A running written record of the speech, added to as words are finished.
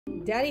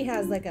Daddy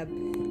has like a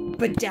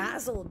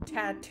bedazzled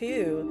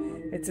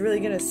tattoo. It's really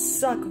gonna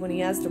suck when he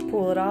has to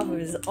pull it off of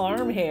his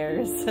arm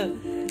hairs.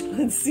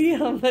 Let's see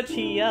how much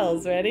he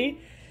yells. Ready?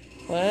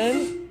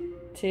 1,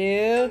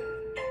 2,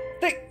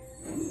 3.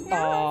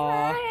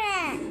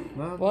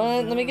 Aww.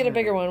 One. Let me get a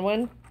bigger one.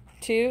 1,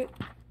 2,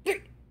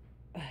 3.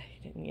 He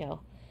didn't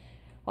yell.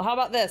 Well, how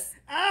about this?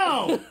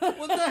 Ow!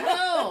 What the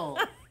hell?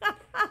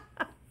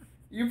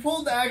 You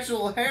pulled the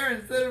actual hair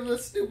instead of the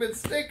stupid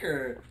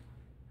sticker.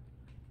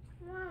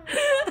 I'm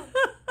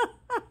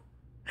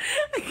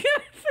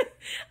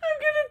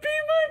gonna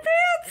pee my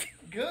pants.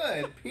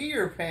 Good. Pee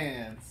your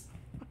pants.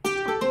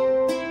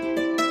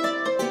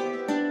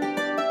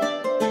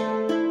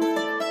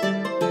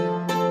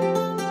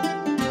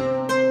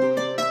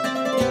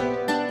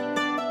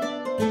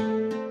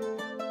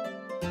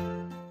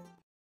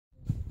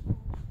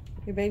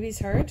 Your baby's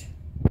hurt?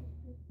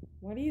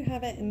 Why do you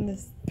have it in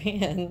this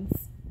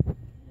pants?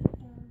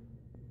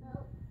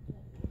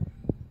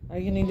 Are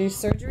you gonna do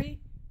surgery?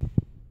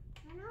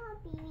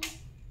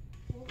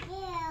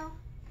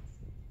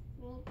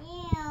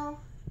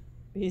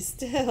 Be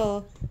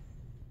still.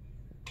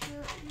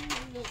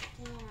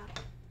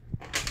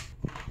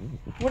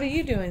 What are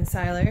you doing,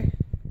 Siler?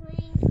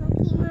 Playing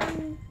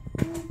Pokemon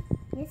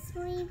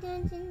Mystery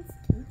Dungeons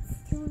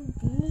to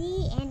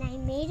Infinity, and I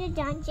made a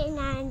dungeon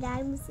and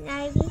I was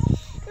diving.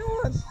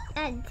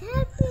 And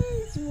that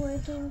is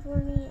working for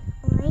me,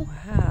 right?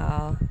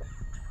 Wow.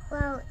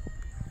 Well,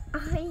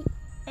 I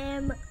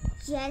am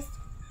just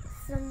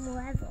some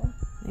level.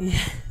 Yeah.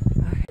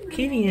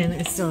 Kavian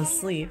is still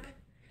asleep.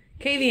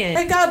 Kavian,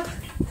 wake up!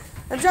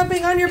 I'm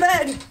jumping on your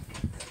bed.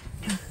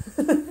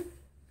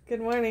 Good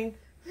morning.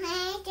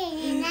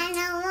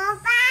 Nano,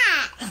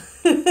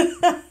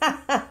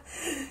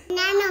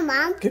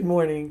 Mom. Good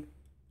morning.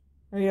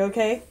 Are you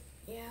okay?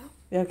 Yeah.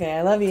 Okay,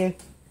 I love you.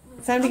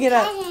 It's time to get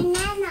up.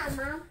 Nano,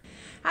 Mom.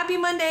 Happy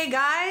Monday,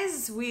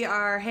 guys. We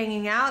are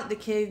hanging out. The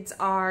kids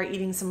are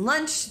eating some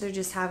lunch. They're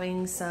just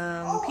having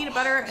some peanut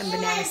butter and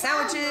banana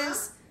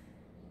sandwiches.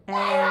 And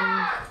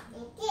yeah,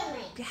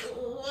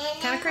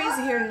 kind of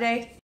crazy here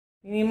today.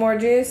 You need more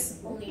juice?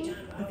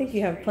 I think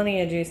you have plenty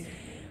of juice.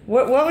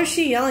 What was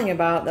she yelling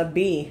about? A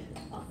bee?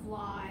 A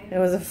fly. It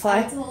was a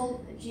fly?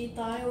 She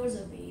thought it was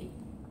a bee.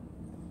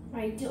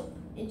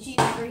 And she's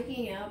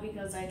freaking out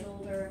because I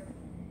told her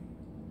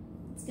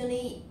it's gonna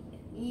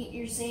eat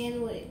your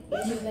sandwich.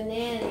 It's a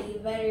banana. You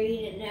better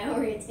eat it now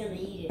or it's gonna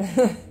eat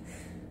it.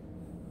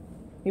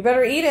 You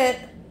better eat it.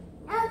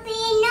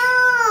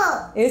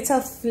 No! It's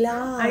a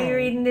fly. Are you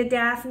reading to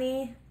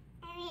Daphne?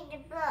 I read the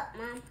book,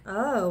 Mom.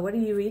 Oh, what are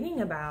you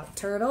reading about?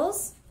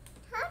 Turtles?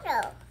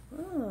 Turtle.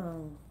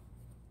 Oh.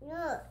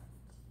 Look.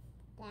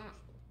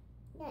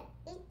 That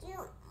is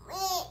you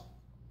wait.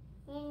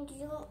 And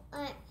you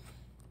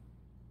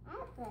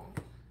apple.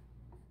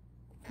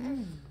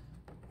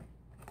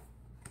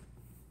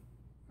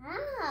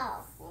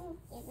 Oh, thank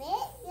you.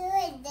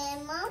 Good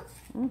demo.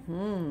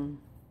 Mm-hmm.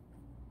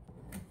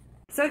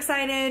 So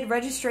excited.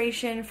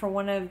 Registration for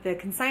one of the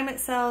consignment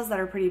cells that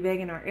are pretty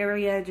big in our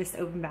area just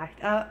opened back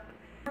up.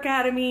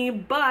 Academy,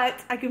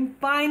 but I can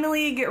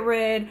finally get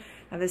rid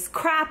of this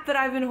crap that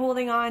I've been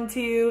holding on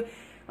to,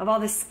 of all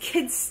this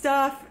kid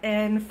stuff,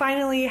 and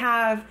finally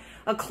have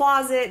a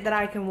closet that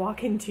I can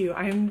walk into.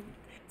 I'm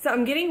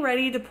getting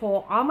ready to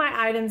pull all my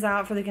items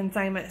out for the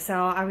consignment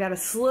cell. I've got to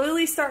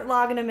slowly start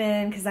logging them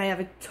in because I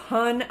have a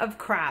ton of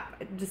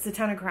crap, just a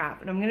ton of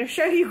crap, and I'm gonna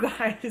show you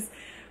guys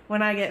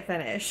when I get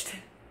finished.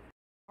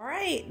 All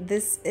right,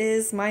 this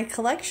is my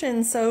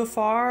collection so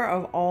far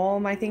of all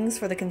my things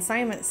for the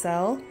consignment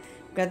cell.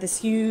 I've got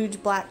this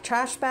huge black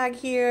trash bag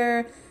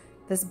here.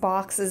 This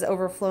box is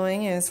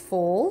overflowing and is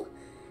full.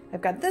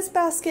 I've got this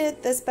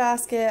basket,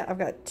 I've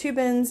got 2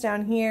 bins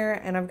down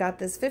here, and I've got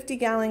this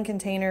 50-gallon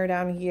container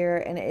down here,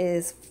 and it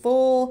is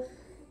full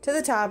to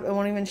the top. It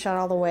won't even shut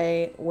all the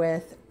way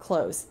with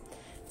clothes.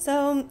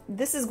 So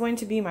this is going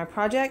to be my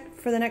project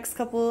for the next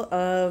couple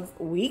of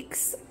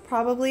weeks,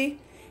 probably.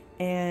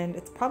 And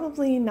it's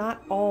probably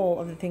not all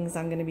of the things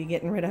I'm going to be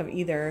getting rid of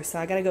either. So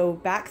I got to go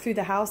back through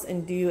the house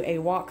and do a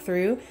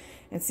walkthrough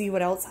and see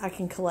what else I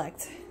can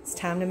collect. It's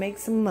time to make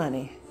some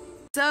money.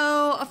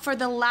 So for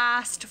the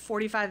last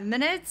 45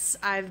 minutes,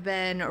 I've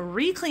been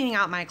re-cleaning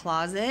out my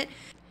closet.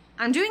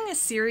 I'm doing a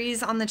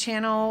series on the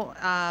channel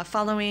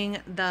following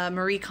the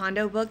Marie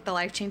Kondo book, The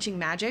Life-Changing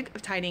Magic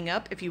of Tidying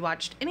Up. If you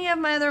watched any of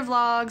my other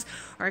vlogs,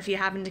 or if you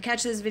happen to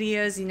catch those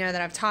videos, you know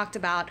that I've talked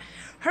about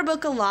her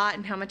book a lot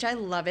and how much I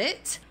love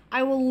it.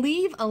 I will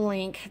leave a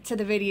link to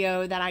the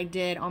video that I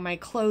did on my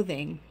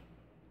clothing.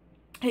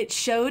 It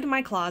showed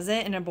my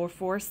closet in a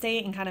before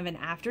state and kind of an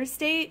after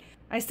state.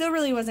 I still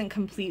really wasn't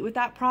complete with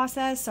that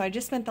process, so I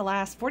just spent the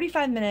last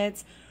 45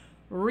 minutes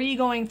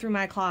re-going through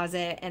my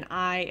closet, and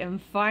I am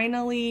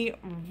finally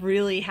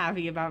really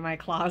happy about my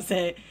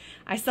closet.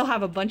 I still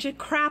have a bunch of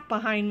crap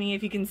behind me,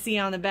 if you can see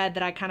on the bed,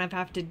 that I kind of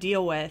have to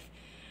deal with.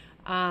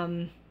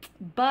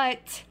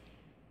 But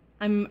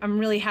I'm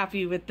really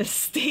happy with the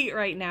state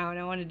right now, and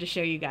I wanted to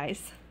show you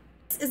guys.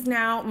 This is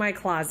now my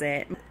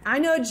closet. I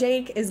know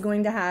Jake is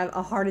going to have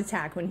a heart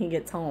attack when he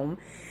gets home.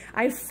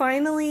 I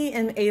finally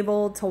am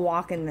able to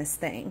walk in this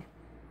thing.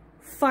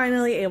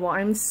 Finally able.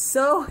 I'm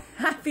so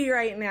happy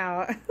right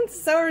now.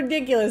 It's so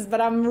ridiculous,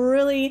 but I'm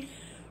really,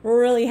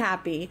 really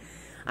happy.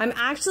 I'm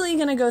actually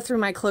gonna go through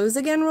my clothes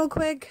again real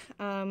quick.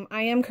 I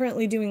am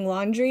currently doing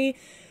laundry,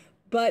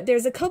 but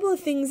there's a couple of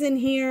things in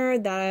here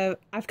that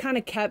I've kind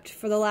of kept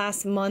for the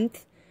last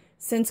month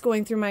since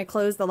going through my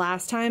clothes the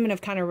last time, and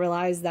I've kind of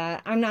realized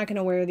that I'm not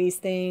gonna wear these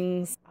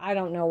things. I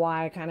don't know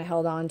why I kind of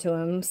held on to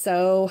them.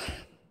 So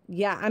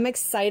yeah, I'm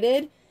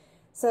excited.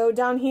 So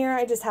down here,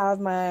 I just have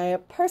my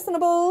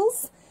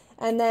personables,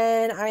 and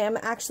then I am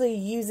actually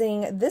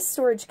using this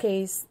storage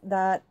case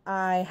that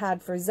I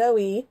had for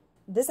Zoe.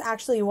 This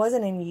actually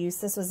wasn't in use.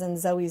 This was in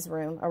Zoe's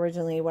room,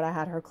 originally what I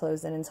had her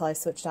clothes in until I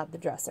switched out the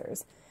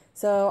dressers.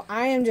 So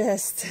I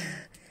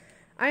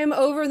am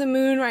over the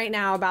moon right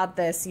now about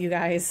this, you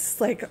guys.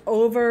 Like,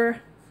 over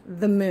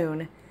the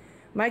moon.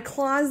 My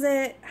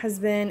closet has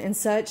been in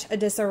such a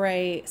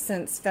disarray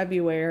since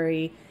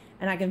February,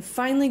 and I can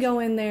finally go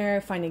in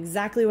there, find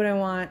exactly what I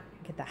want,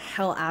 get the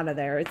hell out of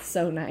there. It's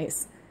so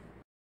nice.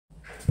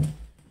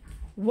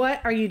 What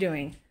are you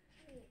doing?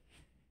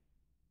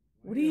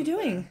 What are you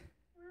doing?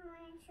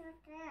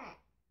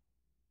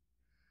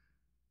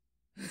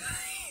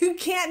 You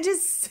can't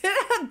just sit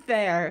up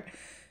there.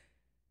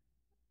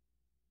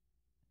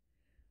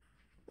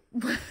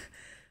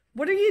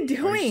 What are you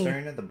doing? Are you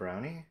staring at the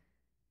brownie?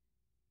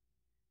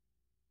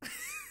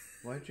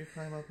 Why'd you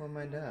climb up on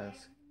my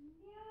desk?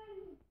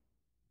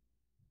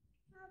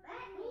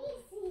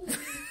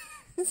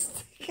 Does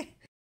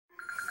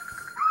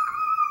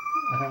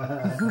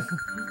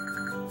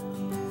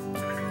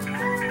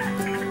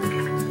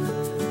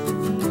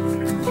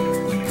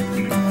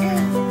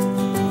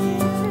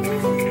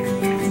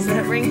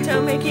that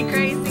ringtone make you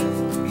crazy?